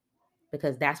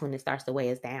 because that's when it starts to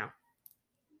weigh us down.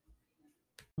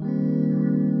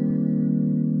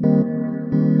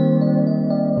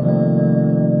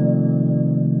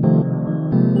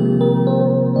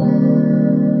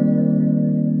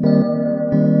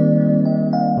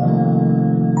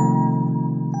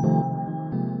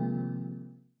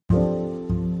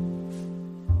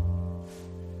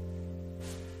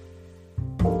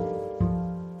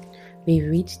 We've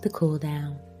reached the cool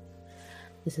down.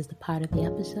 This is the part of the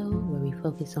episode where we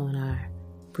focus on our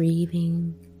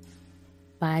breathing,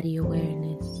 body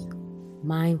awareness,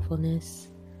 mindfulness,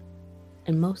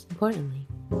 and most importantly,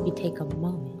 we take a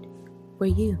moment for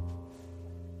you.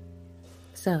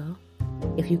 So,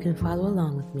 if you can follow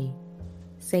along with me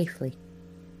safely,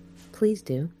 please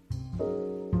do.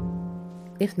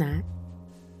 If not,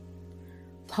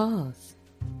 pause.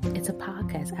 It's a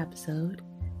podcast episode.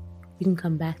 You can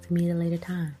come back to me at a later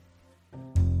time.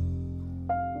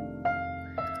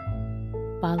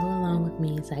 Follow along with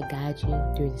me as I guide you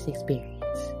through this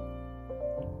experience.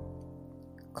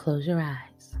 Close your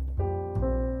eyes.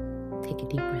 Take a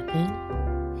deep breath in.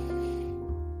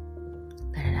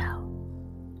 Let it out.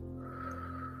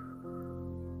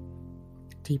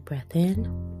 Deep breath in.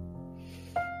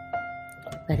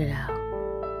 Let it out.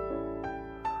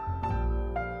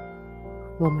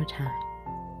 One more time.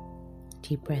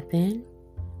 Deep breath in.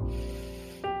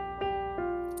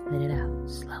 Let it out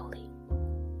slowly.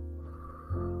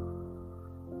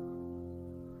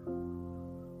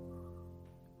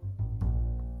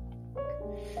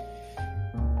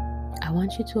 I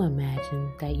want you to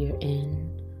imagine that you're in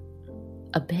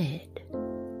a bed.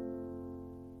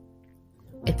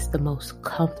 It's the most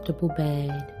comfortable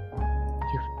bed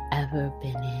you've ever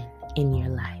been in your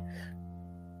life.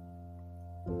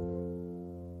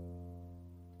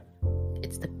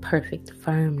 It's the perfect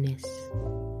firmness,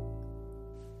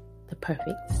 the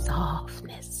perfect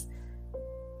softness,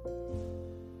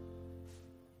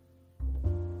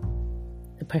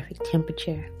 the perfect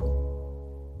temperature.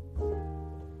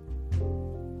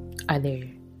 Are there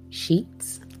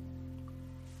sheets?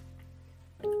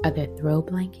 Are there throw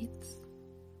blankets?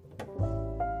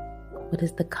 What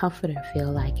does the comforter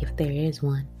feel like if there is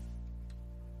one?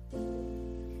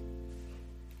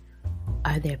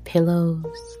 Are there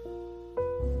pillows?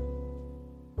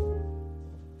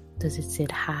 Does it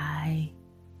sit high?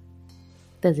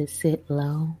 Does it sit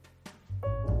low?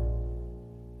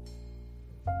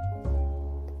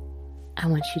 I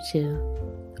want you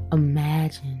to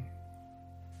imagine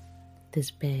this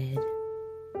bed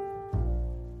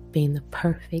being the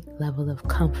perfect level of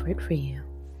comfort for you.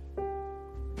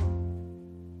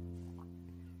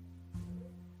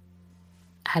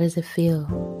 How does it feel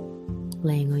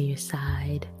laying on your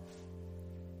side,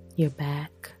 your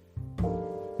back,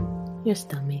 your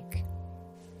stomach,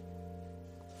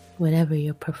 whatever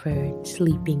your preferred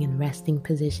sleeping and resting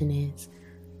position is?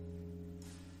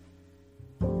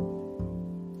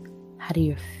 How do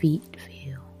your feet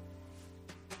feel?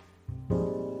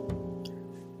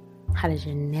 How does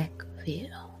your neck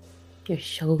feel? Your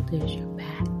shoulders, your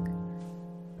back?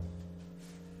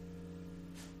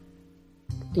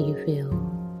 Do you feel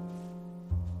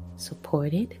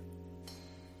supported?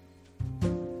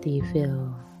 Do you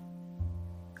feel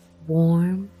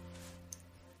warm,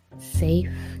 safe,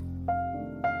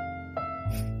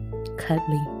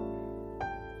 cuddly?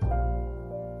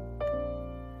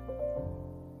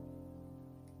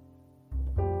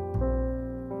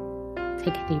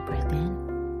 Take a deep breath in.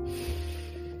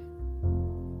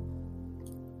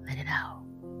 Let it out.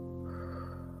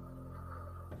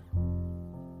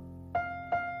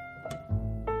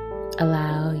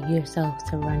 Allow yourself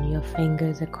to run your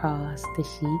fingers across the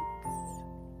sheets,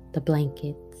 the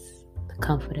blankets, the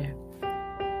comforter.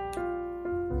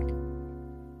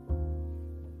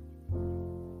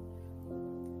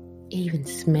 It even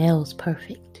smells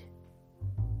perfect.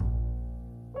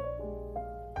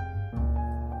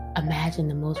 Imagine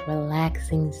the most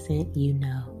relaxing scent you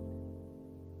know.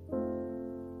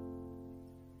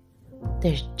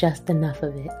 There's just enough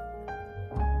of it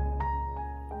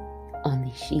on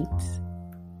these sheets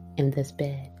in this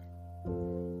bed.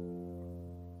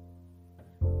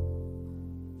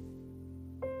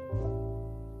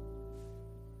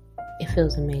 It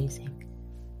feels amazing.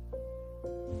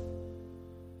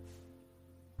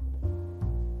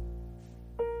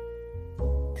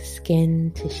 The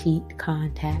skin to sheet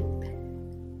contact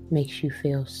makes you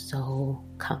feel so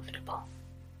comfortable.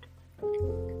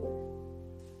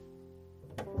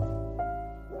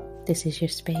 This is your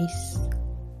space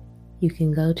you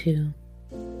can go to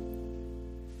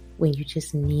when you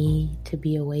just need to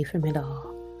be away from it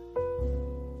all,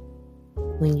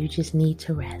 when you just need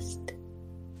to rest.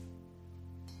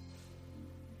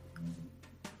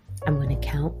 I'm going to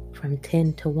count from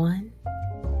 10 to 1.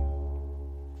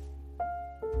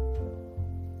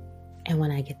 And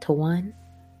when I get to 1,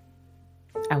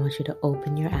 I want you to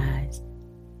open your eyes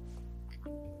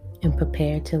and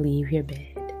prepare to leave your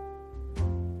bed.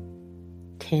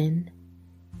 10,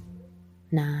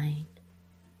 9,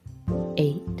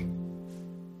 8,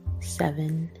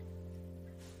 7,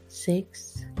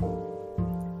 6,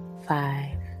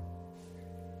 5,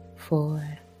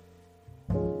 4,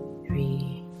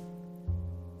 3,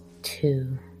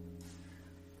 2,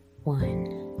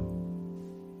 1.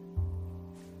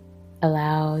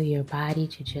 Allow your body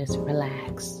to just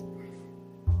relax.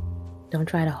 Don't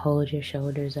try to hold your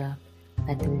shoulders up.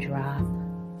 Let them drop.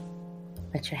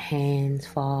 Let your hands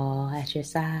fall at your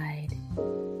side.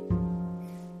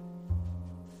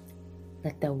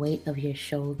 Let the weight of your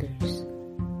shoulders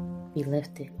be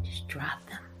lifted. Just drop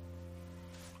them.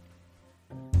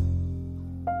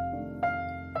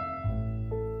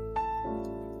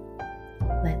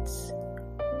 Let's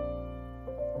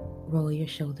roll your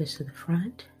shoulders to the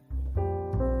front,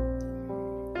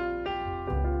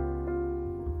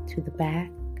 to the back.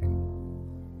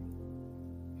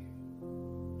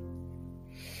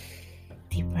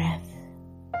 Deep breath.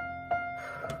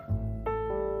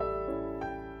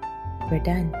 We're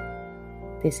done.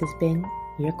 This has been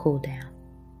your cool down.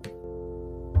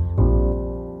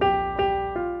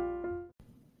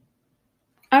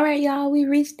 All right, y'all, we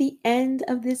reached the end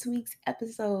of this week's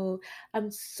episode. I'm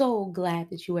so glad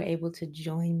that you were able to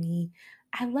join me.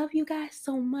 I love you guys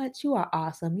so much. You are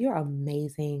awesome. You're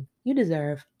amazing. You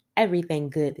deserve everything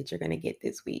good that you're going to get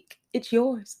this week. It's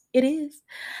yours. It is.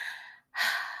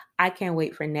 I can't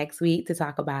wait for next week to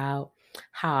talk about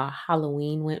how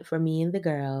Halloween went for me and the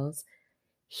girls,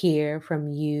 hear from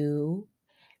you,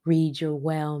 read your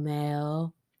well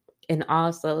mail, and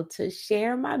also to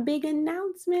share my big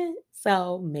announcement.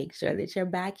 So make sure that you're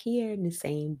back here in the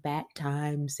same bat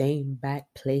time, same bat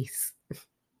place.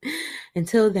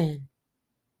 Until then,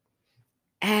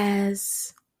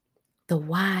 as the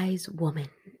wise woman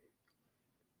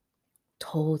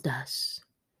told us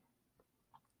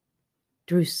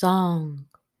through song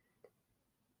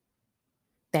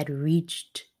that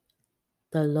reached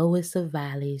the lowest of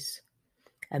valleys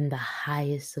and the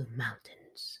highest of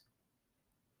mountains.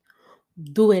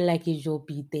 Do it like it's your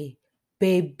birthday,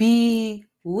 baby.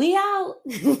 We out.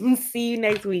 See you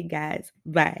next week, guys.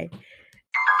 Bye.